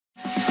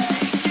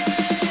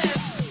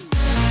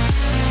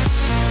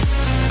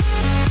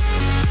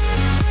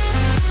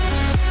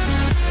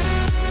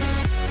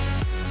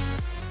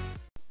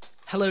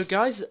Hello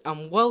guys,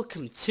 and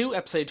welcome to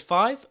episode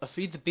 5 of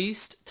Feed the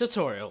Beast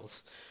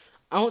Tutorials.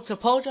 I want to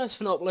apologise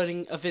for not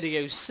uploading a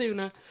video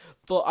sooner,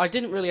 but I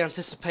didn't really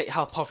anticipate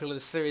how popular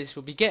this series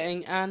would be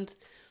getting, and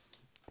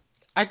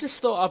I just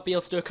thought I'd be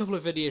able to do a couple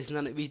of videos and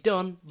then it'd be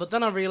done, but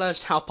then I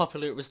realised how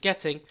popular it was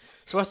getting,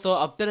 so I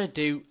thought I'd better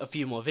do a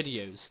few more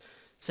videos.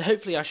 So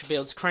hopefully I should be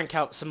able to crank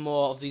out some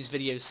more of these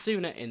videos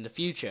sooner in the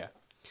future.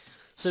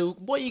 So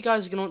what you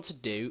guys are going to want to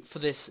do for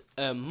this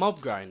mob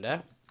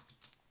grinder,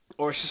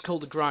 or it's just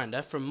called the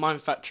grinder from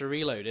Minefactory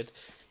Reloaded,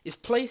 is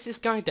place this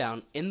guy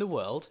down in the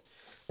world,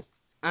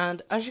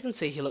 and as you can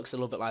see he looks a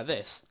little bit like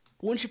this.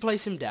 Once you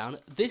place him down,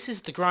 this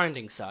is the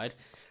grinding side,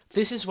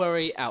 this is where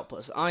he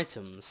outputs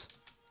items.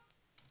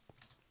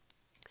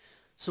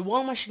 So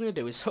what I'm actually going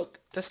to do is hook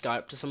this guy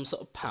up to some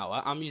sort of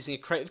power. I'm using a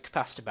creative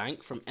capacitor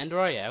bank from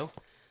Ender.io,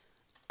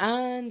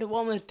 and what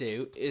I'm going to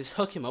do is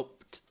hook him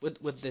up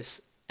with this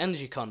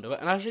energy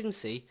conduit, and as you can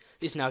see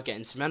he's now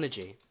getting some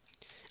energy.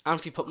 And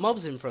if you put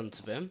mobs in front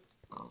of him,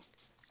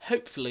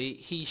 hopefully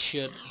he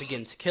should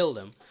begin to kill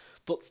them.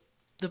 But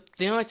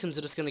the items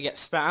are just going to get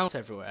spat out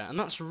everywhere, and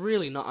that's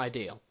really not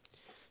ideal.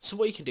 So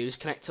what you can do is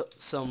connect up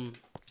some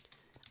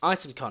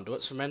item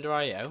conduits from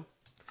Ender.io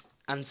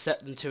and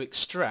set them to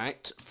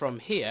extract from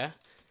here,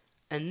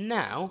 and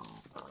now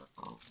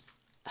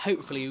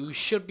hopefully we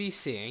should be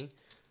seeing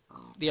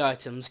the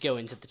items go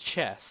into the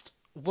chest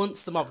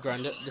once the mob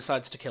grinder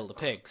decides to kill the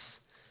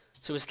pigs.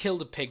 So he's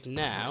killed a pig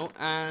now,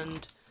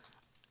 and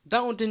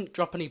that one didn't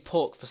drop any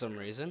pork for some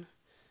reason.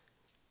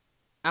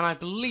 And I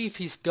believe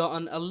he's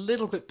gotten a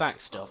little bit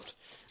backstuffed.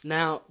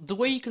 Now, the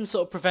way you can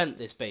sort of prevent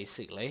this,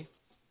 basically...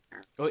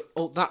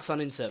 Oh, that's on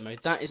insert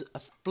mode. I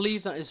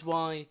believe that is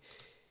why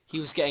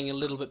he was getting a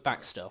little bit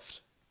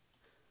backstuffed.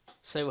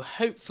 So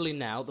hopefully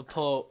now the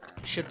pork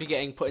should be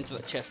getting put into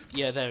that chest.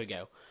 Yeah, there we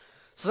go.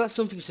 So that's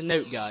something to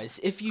note, guys.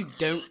 If you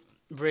don't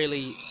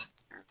really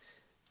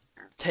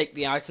take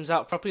the items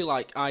out properly,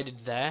 like I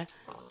did there,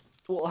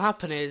 what will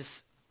happen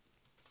is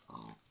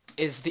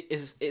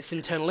its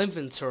internal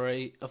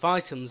inventory of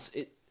items,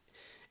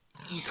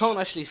 you can't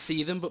actually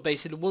see them, but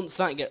basically once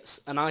that gets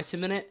an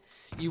item in it,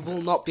 you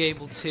will not be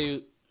able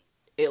to,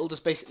 it'll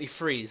just basically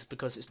freeze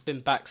because it's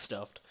been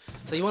backstuffed.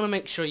 So you want to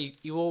make sure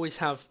you always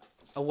have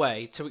a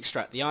way to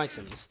extract the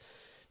items.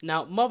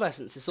 Now mob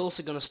essence is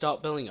also going to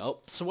start building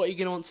up, so what you're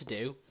going to want to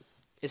do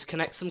is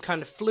connect some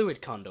kind of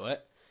fluid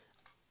conduit,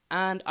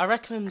 and I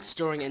recommend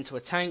storing it into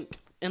a tank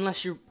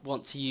unless you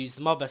want to use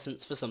the mob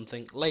essence for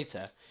something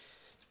later.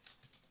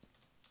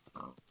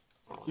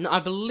 Now, I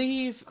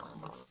believe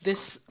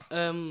this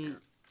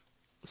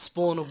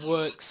spawner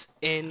works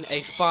in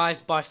a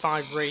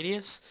 5x5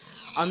 radius.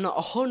 I'm not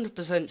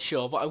 100%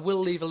 sure, but I will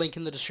leave a link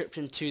in the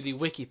description to the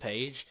wiki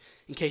page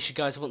in case you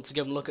guys want to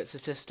go and look at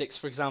statistics,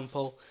 for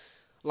example,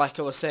 like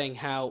I was saying,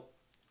 how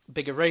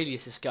big a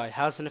radius this guy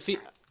has, and a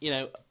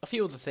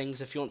few other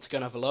things if you want to go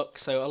and have a look.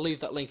 So I'll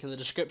leave that link in the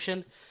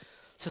description.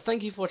 So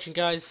thank you for watching,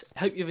 guys.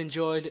 Hope you've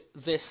enjoyed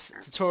this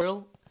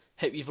tutorial.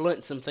 Hope you've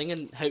learnt something,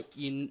 and hope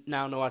you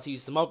now know how to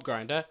use the mob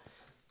grinder.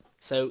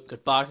 So,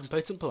 goodbye from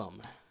Potent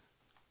Plum.